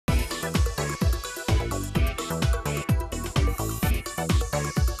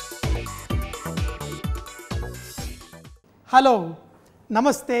Hello,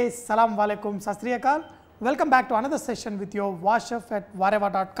 Namaste, Salam Walaikum, Sastriyakal. Welcome back to another session with your Vahchef at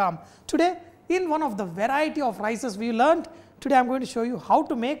VahRehVah.com. Today, in one of the variety of rices we learned, today I am going to show you how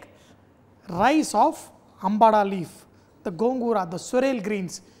to make rice of ambada leaf, the gongura, the sorrel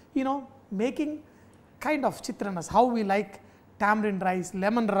greens, making kind of chitranas, how we like tamarind rice,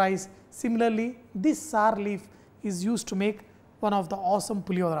 lemon rice. Similarly, this sour leaf is used to make one of the awesome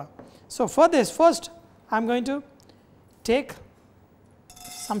puliodhrai. So, for this, first I am going to take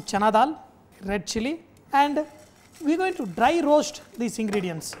some chana dal, red chilli, and we are going to dry roast these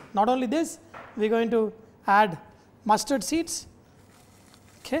ingredients. Not only this, we are going to add mustard seeds,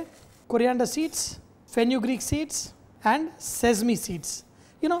 coriander seeds, fenugreek seeds and sesame seeds.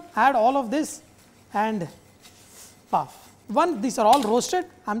 Add all of this, and once these are all roasted,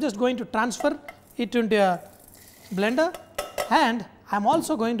 I am just going to transfer it into a blender, and I am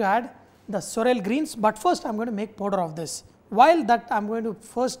also going to add the sorrel greens, but first I am going to make powder of this. While that I am going to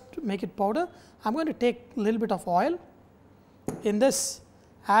first make it powder, I am going to take a little bit of oil. In this,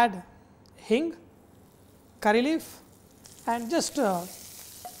 add hing, curry leaf, and just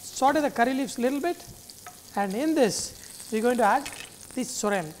saute the curry leaves a little bit, and in this we are going to add this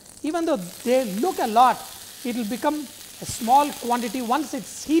sorrel. Even though they look a lot, it will become a small quantity. Once it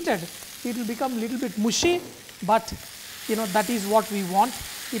is heated, it will become a little bit mushy, but that is what we want.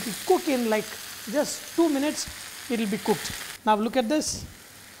 It will cook in like just 2 minutes, it will be cooked. Now look at this,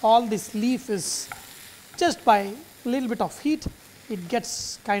 all this leaf is just by a little bit of heat, it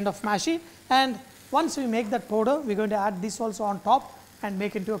gets kind of mashy, and once we make that powder, we are going to add this also on top and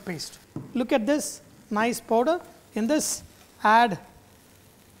make into a paste. Look at this nice powder. In this, add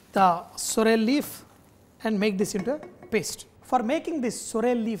the sorrel leaf and make this into a paste. For making this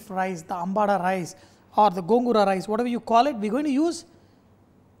sorrel leaf rice, the ambada rice or the gongura rice, whatever you call it, we are going to use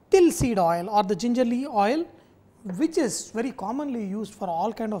till seed oil or the gingerly oil, which is very commonly used for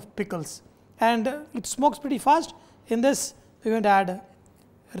all kind of pickles, and it smokes pretty fast. In this, we are going to add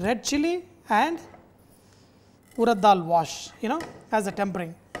red chilli and urad dal wash, as a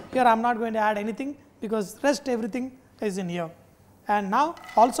tempering. Here I am not going to add anything because rest everything is in here. And now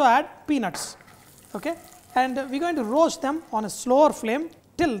also add peanuts, and we are going to roast them on a slower flame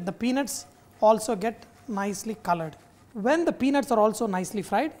till the peanuts also get nicely colored. When the peanuts are also nicely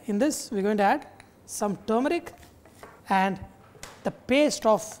fried, in this we are going to add some turmeric and the paste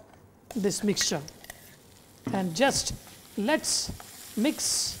of this mixture, and just let's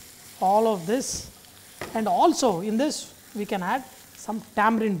mix all of this, and also in this we can add some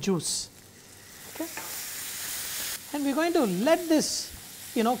tamarind juice, and we are going to let this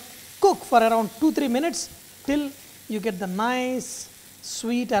cook for around 2-3 minutes till you get the nice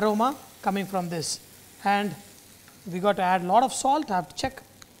sweet aroma coming from this. And we got to add a lot of salt. I have to check.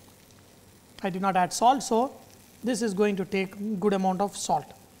 I did not add salt, so this is going to take good amount of salt.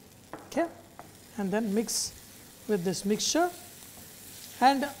 And then mix with this mixture.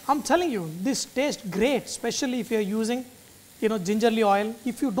 And I am telling you, this tastes great, especially if you are using gingerly oil.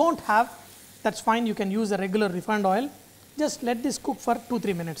 If you don't have, that's fine. You can use a regular refined oil. Just let this cook for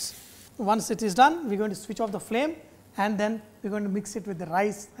 2-3 minutes. Once it is done, we are going to switch off the flame, and then we are going to mix it with the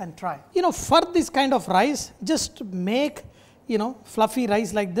rice and try. For this kind of rice, just make fluffy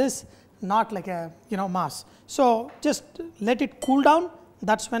rice like this, not like a mass. So just let it cool down.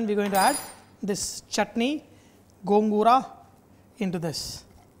 That's when we are going to add this chutney, gongura into this.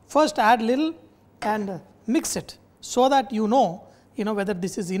 First add little and mix it so that whether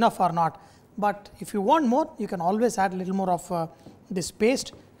this is enough or not. But if you want more, you can always add a little more of this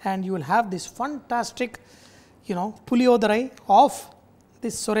paste, and you will have this fantastic Puliodhrai of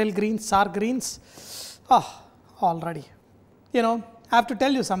this sorrel greens, sour greens. Already. I have to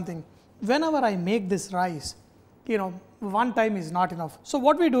tell you something. Whenever I make this rice, one time is not enough. So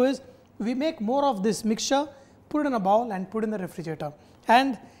what we do is, we make more of this mixture, put it in a bowl and put in the refrigerator.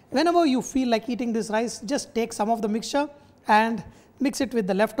 And whenever you feel like eating this rice, just take some of the mixture and mix it with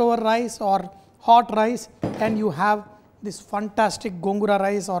the leftover rice or hot rice, and you have this fantastic gongura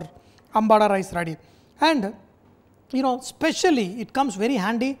rice or ambada rice ready. And especially it comes very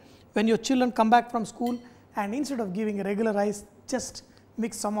handy when your children come back from school, and instead of giving a regular rice, just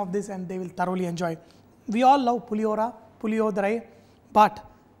mix some of this and they will thoroughly enjoy. We all love Pulihora, Puliodhrai, but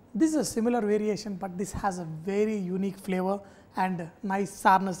this is a similar variation, but this has a very unique flavor and nice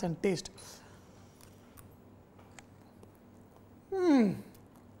sourness and taste.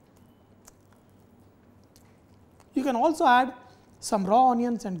 You can also add some raw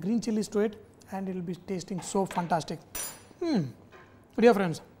onions and green chilies to it, and it will be tasting so fantastic. Dear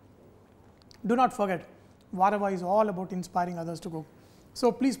friends, do not forget, VahRehVah is all about inspiring others to cook.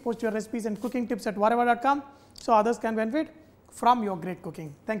 So please post your recipes and cooking tips at VahRehVah.com so others can benefit. from your great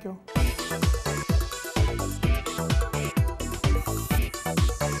cooking. Thank you.